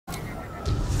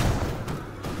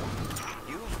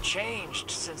changed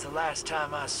since the last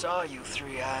time I saw you,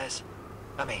 Three Eyes.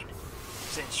 I mean,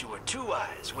 since you were Two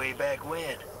Eyes way back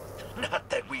when. Not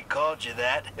that we called you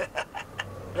that.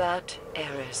 That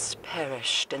Eris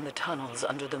perished in the tunnels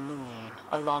under the moon,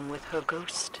 along with her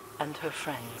ghost and her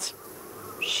friends.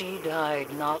 She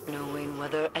died not knowing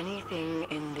whether anything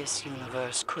in this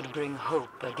universe could bring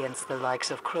hope against the likes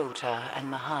of Crota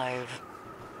and the Hive.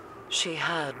 She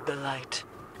had the light,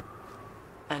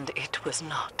 and it was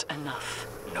not enough.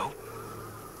 Nope,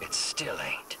 it still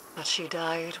ain't. But she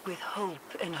died with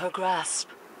hope in her grasp.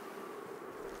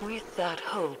 With that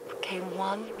hope came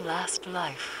one last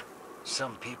life.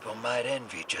 Some people might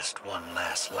envy just one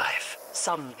last life.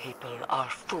 Some people are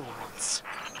fools.